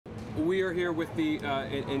We are here with the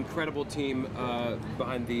incredible team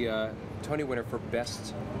behind the Tony winner for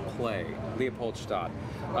Best Play, Leopoldstadt.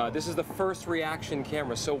 This is the first reaction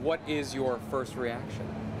camera, so what is your first reaction?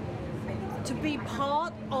 To be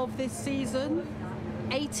part of this season,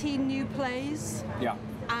 18 new plays, yeah,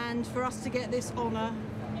 and for us to get this honour,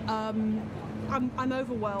 I'm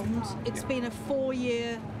overwhelmed. It's been a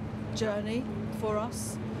 4-year journey for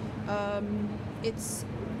us.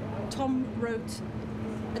 Tom wrote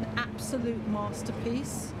an absolute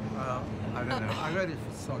masterpiece. Well, I don't know. I wrote it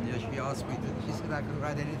for Sonia. She asked me, she said I could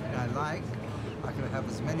write anything I like. I could have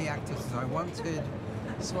as many actors as I wanted.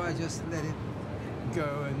 So I just let it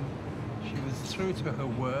go, and she was true to her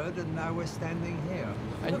word, and now we're standing here.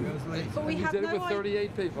 And but we you had did it no with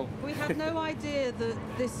 38 people. We had no idea that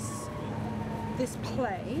this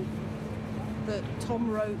play that Tom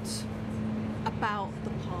wrote about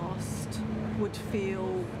the past would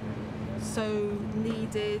feel so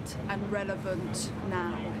needed and relevant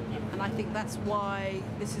now. And I think that's why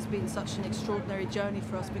this has been such an extraordinary journey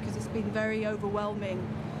for us, because it's been very overwhelming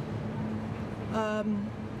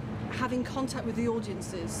having contact with the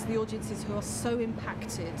audiences who are so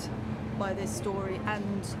impacted by this story,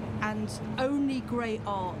 and only great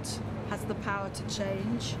art has the power to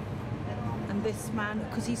change. And this man,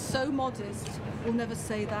 because he's so modest, will never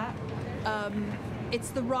say that.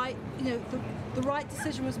 It's the right, the right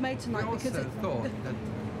decision was made tonight. We also thought that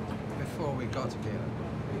before we got here,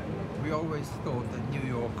 we always thought that New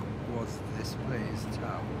York was this play's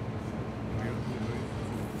town.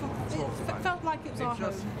 It felt like it was our home.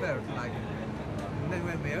 It just felt like, and then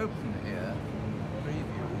when we opened here,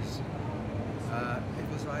 previews, it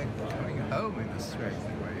was like coming home in a strange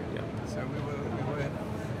way. Yeah. So we were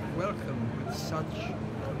welcomed with such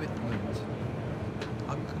commitment,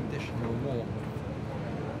 unconditional warmth.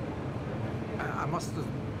 I must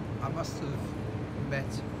have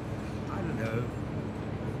met, I don't know,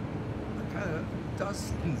 kind of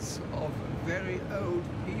dozens of very old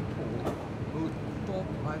people who thought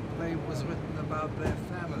my play was written about their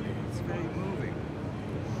family. It's very moving.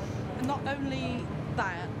 And not only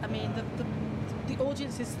that, I mean, the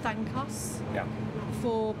audiences thank us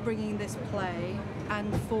for bringing this play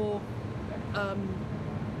and for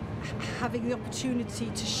having the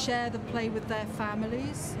opportunity to share the play with their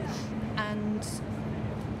families, and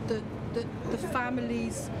the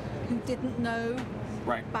families who didn't know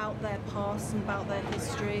about their past and about their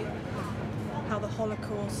history, how the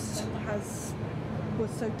Holocaust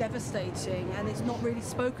was so devastating and it's not really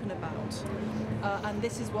spoken about. And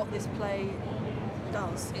this is what this play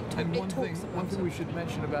does. One thing we should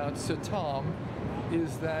mention about Sir Tom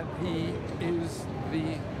is that he is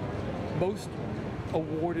the most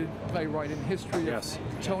awarded playwright in history of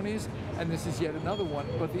Tonys, and this is yet another one.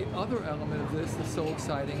 But the other element of this that's so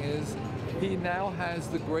exciting is he now has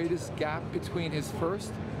the greatest gap between his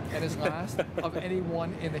first and his last of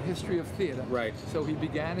anyone in the history of theater. Right. So he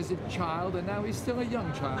began as a child, and now he's still a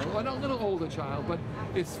young child, or a little older child, but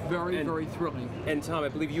it's very, very thrilling. And Tom, I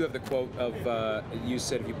believe you have the quote of, you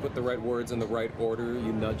said if you put the right words in the right order,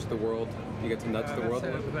 you nudge the world. You get to nudge the world.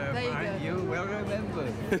 There you go. You well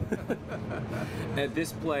remembered. And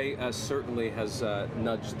this play certainly has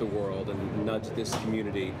nudged the world and nudged this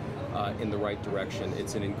community in the right direction.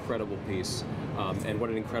 It's an incredible piece, and what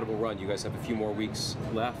an incredible run. You guys have a few more weeks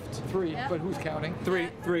left. 3, but who's counting?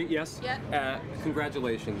 3, yes. Yeah.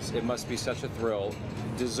 Congratulations! It must be such a thrill.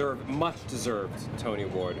 Much deserved Tony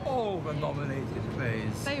Award. All the nominated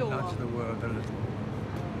plays They all nudge are. the world a little.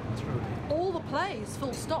 Truly. All the plays,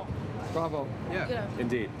 full stop. Bravo. Yeah.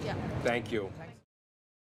 Indeed. Yeah. Thank you.